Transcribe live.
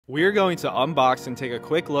We're going to unbox and take a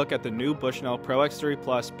quick look at the new Bushnell Pro X3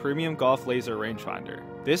 Plus Premium Golf Laser Rangefinder.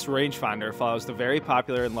 This rangefinder follows the very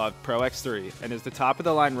popular and loved Pro X3 and is the top of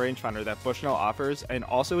the line rangefinder that Bushnell offers and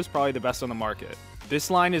also is probably the best on the market.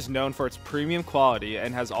 This line is known for its premium quality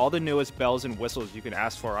and has all the newest bells and whistles you can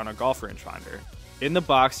ask for on a golf rangefinder. In the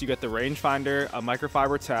box, you get the rangefinder, a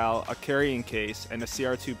microfiber towel, a carrying case, and a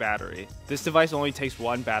CR2 battery. This device only takes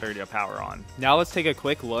one battery to power on. Now let's take a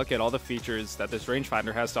quick look at all the features that this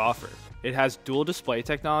rangefinder has to offer. It has dual display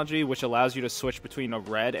technology, which allows you to switch between a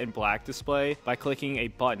red and black display by clicking a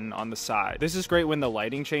button on the side. This is great when the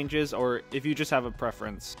lighting changes or if you just have a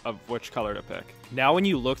preference of which color to pick. Now when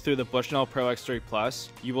you look through the Bushnell Pro X3 Plus,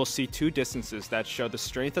 you will see two distances that show the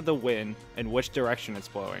strength of the wind and which direction it's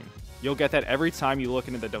blowing. You'll get that every time you look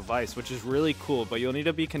into the device, which is really cool, but you'll need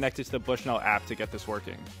to be connected to the Bushnell app to get this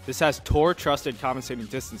working. This has Tour trusted compensating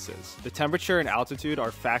distances. The temperature and altitude are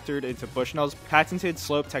factored into Bushnell's patented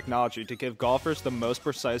slope technology to give golfers the most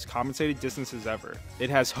precise compensated distances ever. It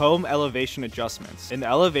has home elevation adjustments. In the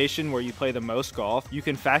elevation where you play the most golf, you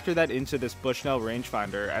can factor that into this Bushnell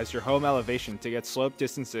rangefinder as your home elevation to get slope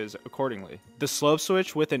distances accordingly. The slope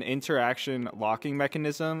switch with an interaction locking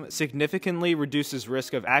mechanism significantly reduces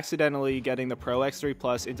risk of accidentally getting the Pro X3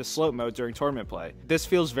 Plus into slope mode during tournament play. This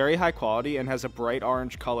feels very high quality and has a bright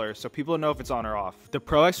orange color so people know if it's on or off. The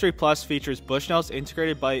Pro X3 Plus features Bushnell's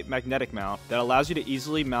integrated bite magnetic mount that allows you to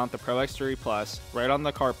easily mount the Pro X3 Plus right on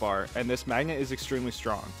the cart bar, and this magnet is extremely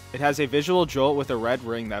strong. It has a visual jolt with a red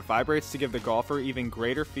ring that vibrates to give the golfer even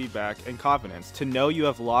greater feedback and confidence to know you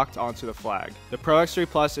have locked onto the flag. The Pro X3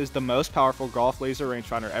 Plus is the most powerful golf laser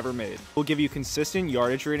rangefinder ever made. It will give you consistent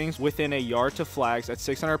yardage readings within a yard to flags at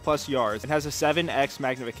 600 plus yards and has a 7x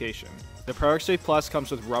magnification. The Pro X3 Plus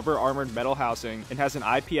comes with rubber armored metal housing and has an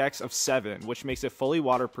IPX of 7, which makes it fully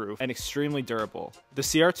waterproof and extremely durable. The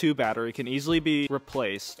CR2 battery can easily be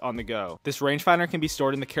replaced on the go. This rangefinder can be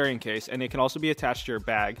stored in the carrying case and it can also be attached to your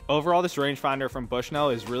bag. Overall, this rangefinder from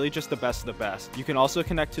Bushnell is really just the best of the best. You can also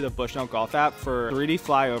connect to the Bushnell Golf app for 3D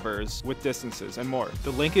flyovers with distances and more.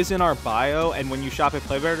 The link is in our bio, and when you shop at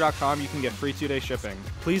playbetter.com, you can get free 2-day shipping.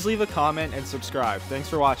 Please leave a comment and subscribe. Thanks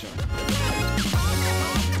for watching.